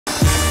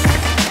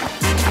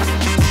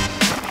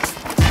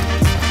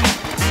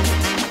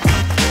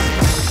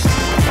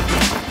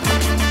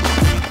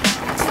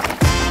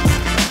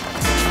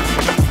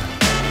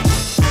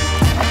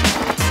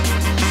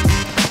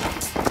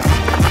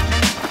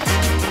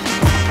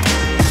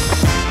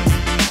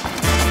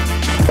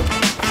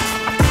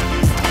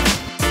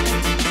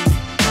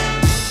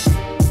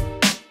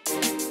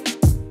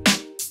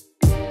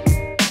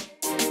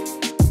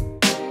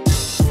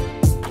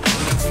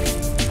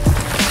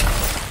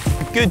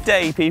Good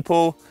day,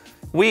 people.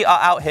 We are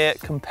out here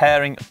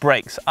comparing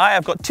brakes. I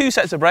have got two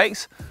sets of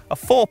brakes, a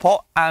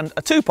 4-pot and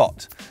a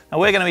 2-pot. Now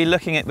we're going to be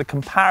looking at the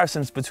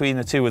comparisons between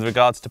the two with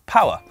regards to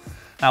power.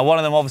 Now one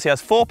of them obviously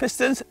has 4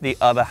 pistons, the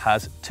other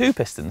has 2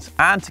 pistons.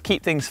 And to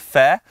keep things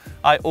fair,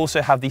 I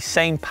also have the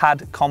same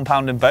pad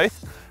compound in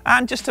both.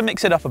 And just to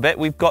mix it up a bit,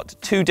 we've got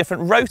 2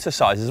 different rotor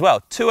sizes as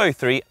well,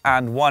 203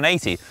 and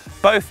 180,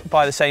 both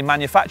by the same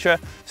manufacturer,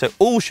 so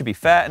all should be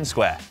fair and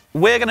square.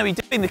 We're going to be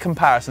doing the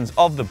comparisons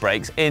of the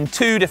brakes in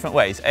 2 different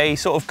ways, a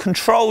sort of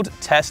controlled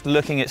test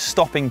looking at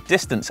stopping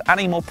distance and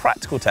a more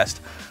practical test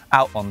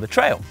out on the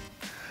trail.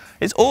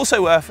 It's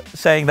also worth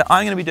saying that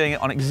I'm going to be doing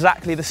it on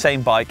exactly the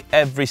same bike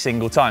every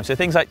single time. So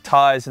things like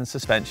tyres and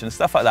suspension,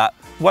 stuff like that,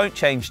 won't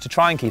change to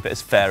try and keep it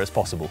as fair as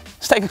possible.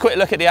 Let's take a quick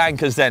look at the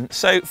anchors then.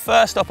 So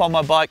first up on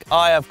my bike,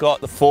 I have got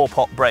the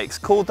 4-pot brakes,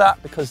 called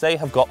that because they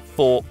have got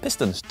 4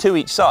 pistons, 2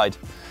 each side.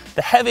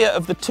 The heavier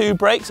of the 2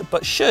 brakes,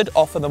 but should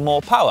offer the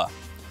more power.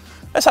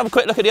 Let's have a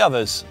quick look at the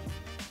others.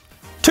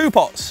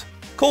 2-pots,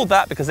 called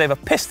that because they have a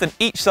piston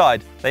each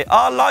side. They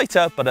are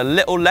lighter, but a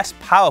little less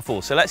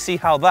powerful. So let's see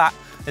how that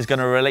is going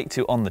to relate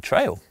to on the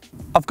trail.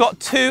 I've got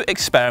 2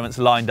 experiments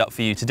lined up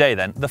for you today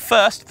then. The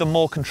first, the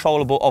more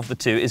controllable of the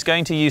 2, is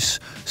going to use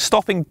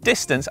stopping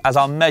distance as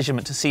our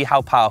measurement to see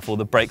how powerful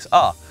the brakes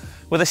are.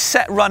 With a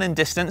set running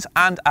distance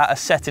and at a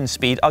set in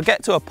speed, I'll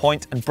get to a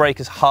point and brake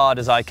as hard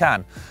as I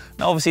can.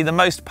 Now obviously the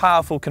most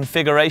powerful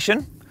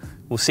configuration,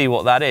 we'll see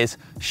what that is,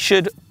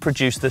 should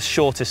produce the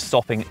shortest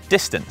stopping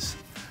distance.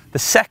 The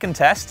second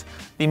test,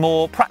 the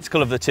more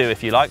practical of the 2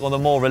 if you like, or the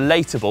more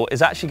relatable,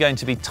 is actually going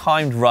to be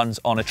timed runs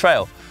on a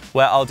trail,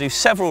 where I'll do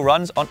several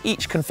runs on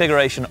each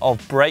configuration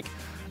of brake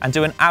and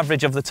do an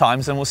average of the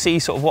times, and we'll see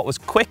sort of what was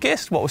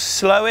quickest, what was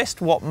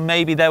slowest, what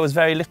maybe there was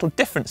very little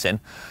difference in,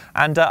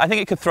 and I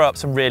think it could throw up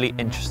some really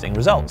interesting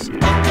results.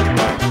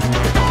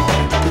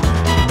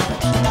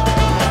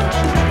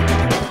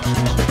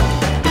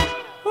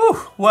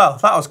 Well,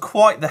 that was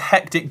quite the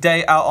hectic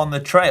day out on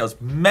the trails.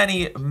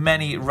 Many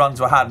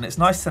runs were had, and it's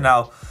nice to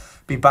now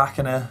be back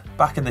in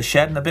the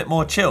shed and a bit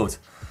more chilled.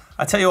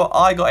 I tell you what,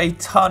 I got a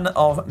ton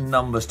of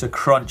numbers to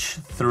crunch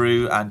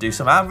through and do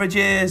some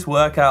averages,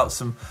 work out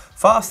some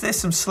fastest,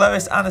 some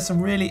slowest, and there's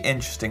some really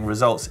interesting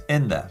results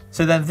in there.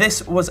 So then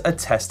this was a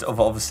test of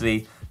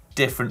obviously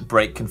different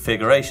brake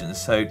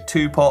configurations. So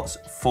 2-pots,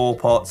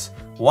 4-pots,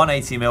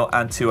 180mm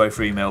and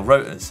 203mm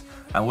rotors,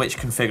 and which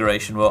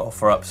configuration will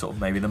offer up sort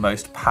of maybe the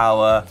most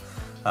power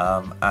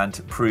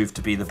and prove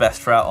to be the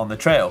best for out on the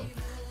trail.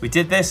 We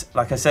did this,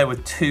 like I said,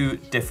 with 2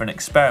 different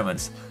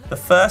experiments. The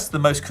first, the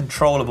most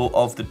controllable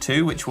of the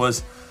 2, which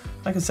was,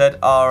 like I said,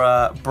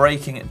 our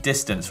braking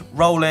distance.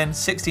 Roll in,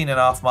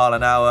 16.5 miles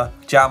an hour,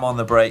 jam on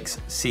the brakes,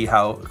 see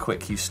how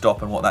quick you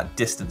stop and what that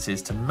distance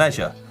is to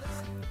measure.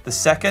 The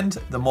second,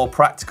 the more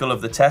practical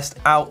of the test,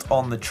 out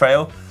on the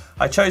trail.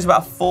 I chose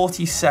about a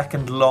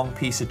 40-second long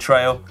piece of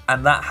trail,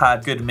 and that had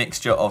a good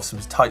mixture of some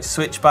tight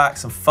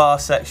switchbacks, some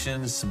fast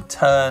sections, some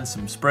turns,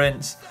 some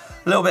sprints,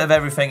 a little bit of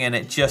everything in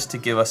it just to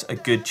give us a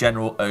good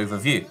general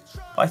overview.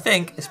 But I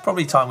think it's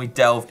probably time we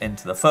delve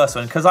into the first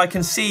one, because I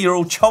can see you're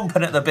all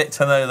chomping at the bit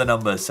to know the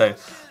numbers, so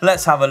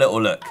let's have a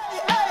little look.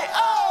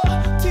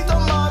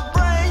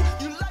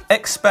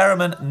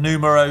 Experiment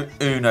numero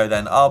uno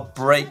then, our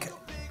brake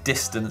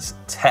distance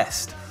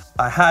test.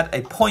 I had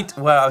a point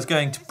where I was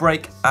going to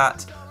brake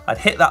at, I'd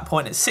hit that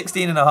point at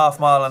 16.5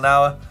 miles an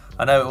hour.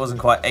 I know it wasn't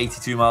quite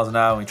 82 miles an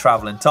hour when we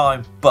travel in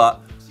time,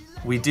 but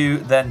we do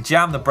then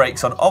jam the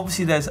brakes on.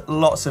 Obviously there's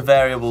lots of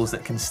variables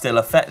that can still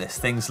affect this,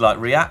 things like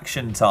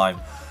reaction time,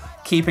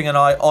 keeping an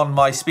eye on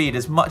my speed.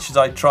 As much as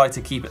I try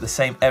to keep it the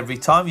same every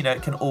time, you know,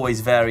 it can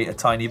always vary a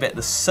tiny bit.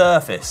 The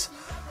surface,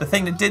 the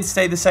thing that did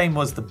stay the same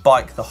was the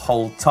bike the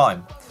whole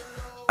time.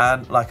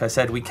 And like I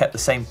said, we kept the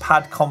same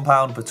pad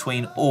compound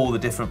between all the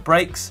different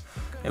brakes.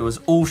 It was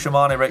all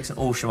Shimano brakes and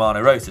all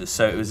Shimano rotors,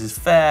 so it was as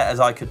fair as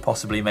I could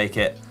possibly make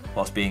it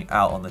whilst being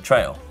out on the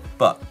trail.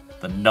 But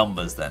the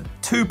numbers then.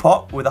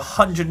 2-pot with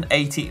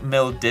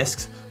 180mm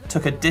discs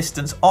took a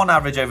distance on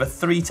average over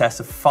 3 tests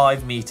of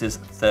 5 meters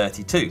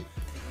 32.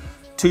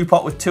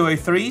 2-pot with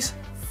 203s,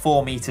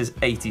 4 meters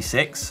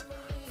 86.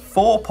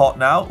 4-pot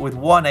now with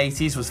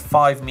 180s was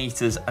 5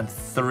 meters and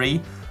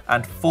 3.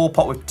 And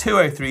 4-pot with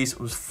 203s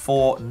was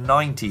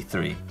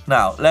 493.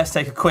 Now, let's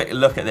take a quick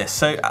look at this.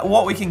 So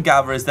what we can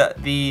gather is that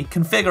the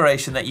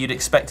configuration that you'd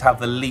expect to have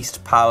the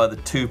least power, the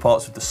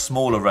 2-pots with the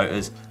smaller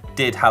rotors,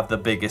 did have the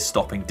biggest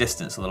stopping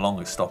distance, or the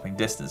longest stopping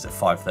distance at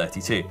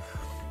 532.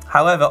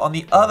 However, on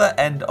the other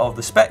end of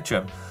the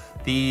spectrum,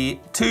 the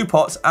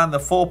 2-pots and the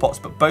 4-pots,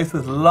 but both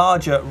with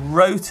larger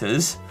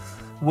rotors,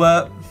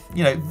 were,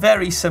 you know,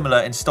 very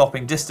similar in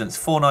stopping distance,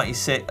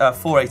 486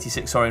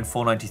 and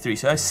 493.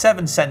 So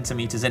 7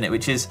 centimeters in it,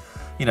 which is,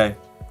 you know,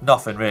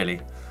 nothing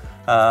really.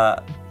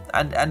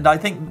 And I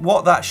think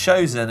what that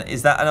shows then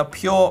is that in a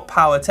pure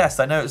power test,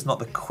 I know it's not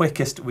the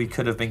quickest we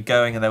could have been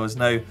going, and there was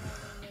no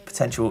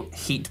potential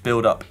heat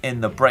build-up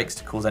in the brakes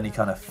to cause any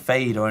kind of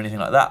fade or anything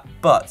like that,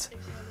 but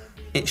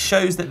it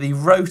shows that the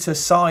rotor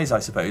size, I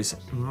suppose,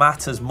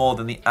 matters more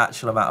than the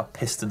actual amount of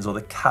pistons or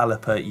the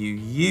caliper you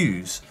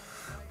use.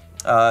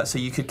 So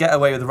you could get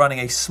away with running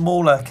a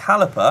smaller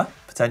caliper,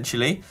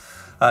 potentially,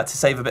 to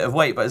save a bit of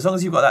weight, but as long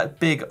as you've got that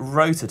big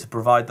rotor to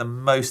provide the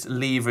most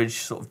leverage,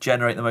 sort of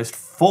generate the most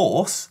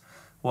force,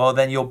 well,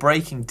 then your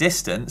braking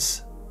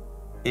distance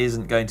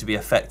isn't going to be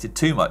affected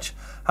too much.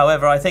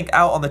 However, I think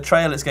out on the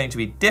trail it's going to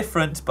be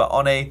different, but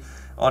on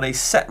a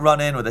set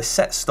run-in with a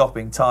set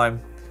stopping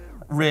time,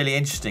 really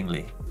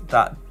interestingly,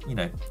 that, you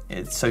know,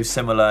 it's so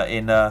similar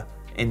in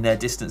their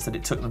distance that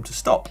it took them to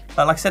stop.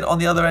 Like I said, on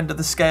the other end of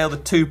the scale, the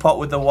 2-pot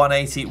with the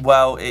 180,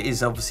 well, it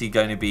is obviously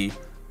going to be,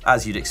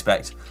 as you'd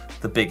expect,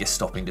 the biggest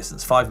stopping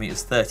distance, 5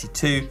 meters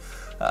 32.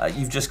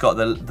 You've just got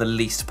the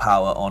least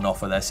power on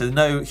offer there, so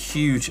no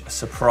huge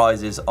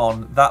surprises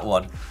on that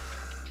one.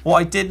 What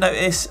I did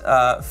notice,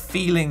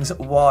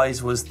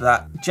 feelings-wise, was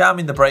that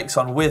jamming the brakes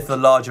on with the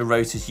larger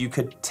rotors, you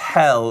could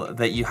tell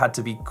that you had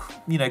to be,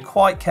 you know,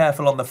 quite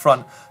careful on the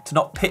front to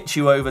not pitch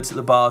you over to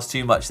the bars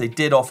too much. They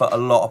did offer a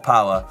lot of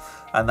power,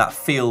 and that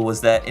feel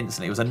was there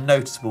instantly. It was a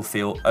noticeable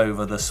feel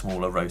over the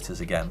smaller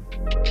rotors again.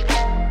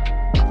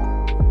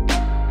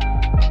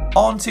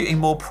 On to a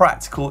more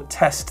practical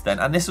test then,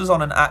 and this was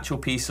on an actual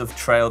piece of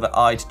trail that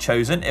I'd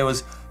chosen. It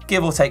was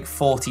give or take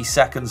 40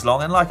 seconds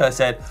long, and like I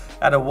said,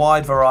 had a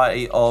wide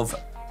variety of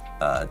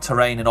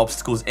terrain and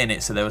obstacles in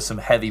it, so there was some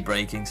heavy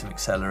braking, some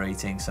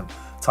accelerating, some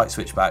tight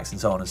switchbacks,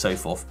 and so on and so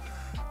forth.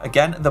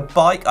 Again, the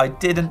bike I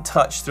didn't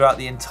touch throughout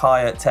the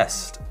entire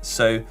test,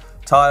 so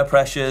tyre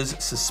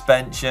pressures,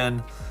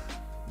 suspension,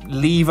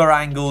 lever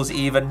angles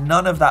even,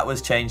 none of that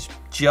was changed,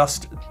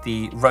 just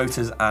the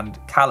rotors and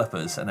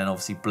calipers, and then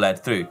obviously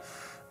bled through.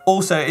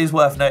 Also, it is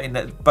worth noting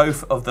that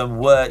both of them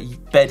were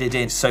bedded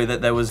in so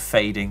that there was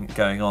fading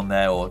going on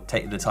there, or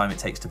take the time it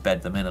takes to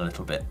bed them in a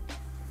little bit.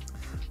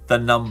 The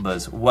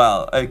numbers,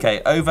 well,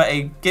 okay, over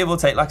a give or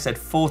take, like I said,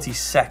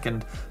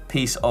 40-second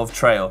piece of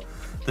trail,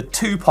 the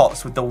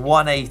 2-pots with the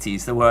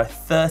 180s, there were a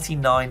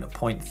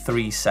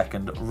 39.3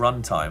 second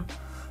runtime.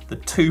 The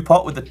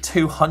 2-pot with the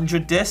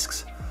 200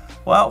 discs,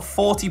 well,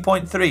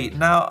 40.3.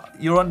 Now,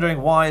 you're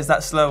wondering, why is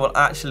that slow? Well,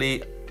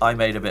 actually, I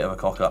made a bit of a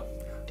cock up,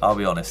 I'll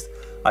be honest.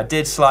 I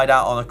did slide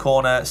out on a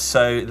corner,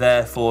 so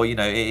therefore, you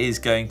know, it is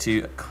going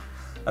to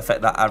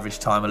affect that average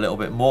time a little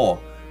bit more.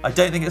 I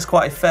don't think it's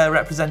quite a fair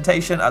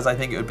representation, as I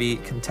think it would be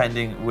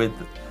contending with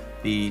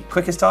the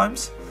quickest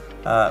times,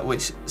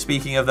 which,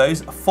 speaking of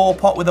those, a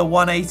 4-pot with a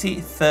 180,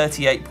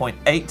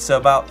 38.8, so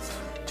about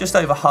just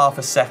over half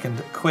a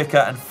second quicker,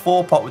 and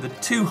 4-pot with a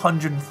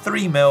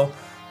 203mm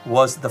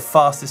was the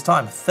fastest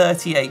time,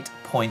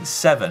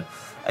 38.7.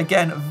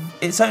 Again,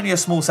 it's only a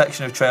small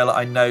section of trail,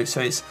 I know,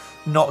 so it's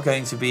not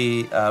going to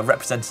be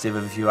representative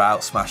of if you're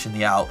out smashing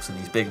the Alps and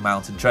these big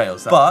mountain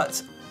trails.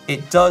 But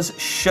it does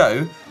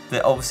show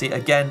that obviously,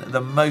 again,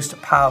 the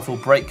most powerful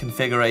brake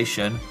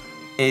configuration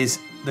is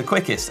the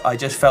quickest. I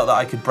just felt that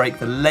I could brake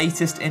the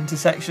latest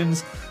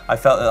intersections. I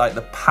felt that like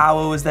the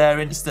power was there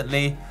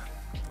instantly.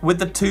 With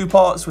the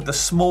 2-pots, with the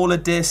smaller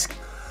disc,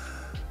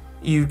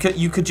 you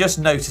could just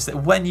notice that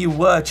when you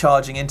were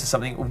charging into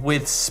something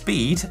with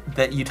speed,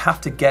 that you'd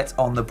have to get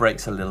on the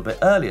brakes a little bit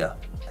earlier.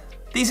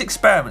 These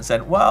experiments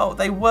then, well,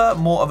 they were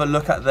more of a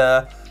look at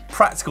the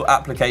practical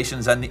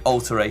applications and the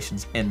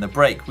alterations in the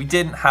brake. We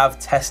didn't have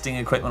testing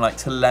equipment like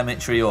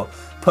telemetry or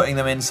putting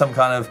them in some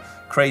kind of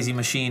crazy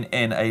machine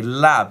in a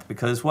lab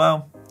because,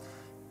 well,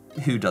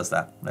 who does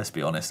that? Let's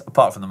be honest,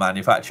 apart from the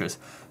manufacturers.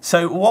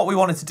 So what we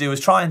wanted to do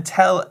was try and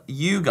tell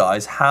you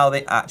guys how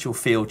the actual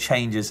feel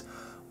changes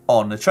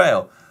on the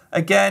trail.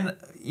 Again,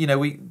 you know,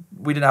 we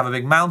didn't have a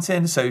big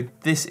mountain, so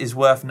this is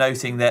worth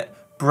noting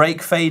that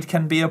brake fade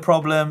can be a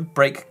problem,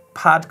 brake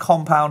pad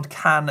compound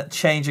can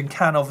change and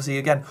can obviously,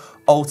 again,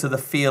 alter the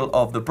feel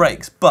of the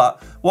brakes.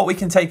 But what we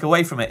can take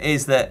away from it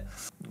is that,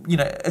 you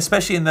know,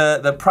 especially in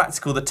the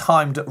practical, the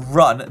timed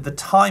run, the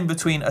time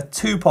between a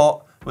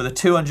 2-pot with a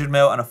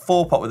 200mm and a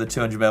 4-pot with a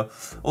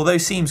 200mm, although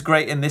seems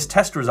great in this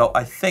test result,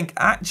 I think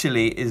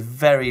actually is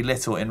very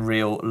little in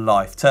real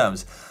life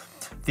terms.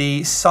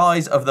 The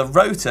size of the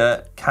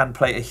rotor can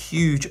play a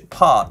huge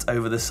part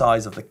over the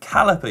size of the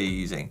caliper you're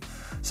using.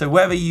 So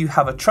whether you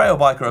have a trail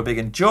bike or a big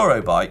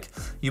enduro bike,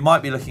 you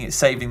might be looking at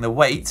saving the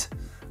weight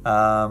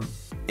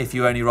if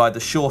you only ride the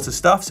shorter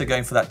stuff, so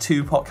going for that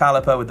 2-pot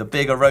caliper with the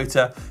bigger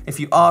rotor.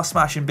 If you are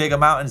smashing bigger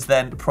mountains,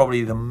 then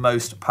probably the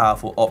most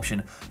powerful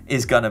option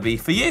is going to be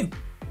for you.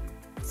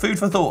 Food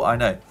for thought, I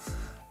know.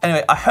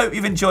 Anyway, I hope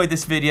you've enjoyed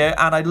this video,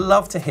 and I'd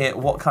love to hear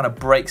what kind of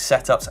brake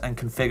setups and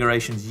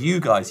configurations you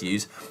guys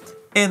use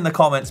in the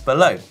comments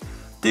below.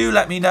 Do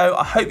let me know.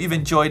 I hope you've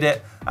enjoyed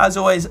it. As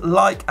always,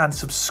 like and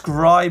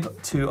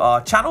subscribe to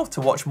our channel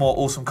to watch more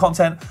awesome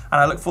content,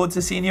 and I look forward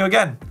to seeing you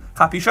again.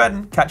 Happy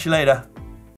shredding. Catch you later.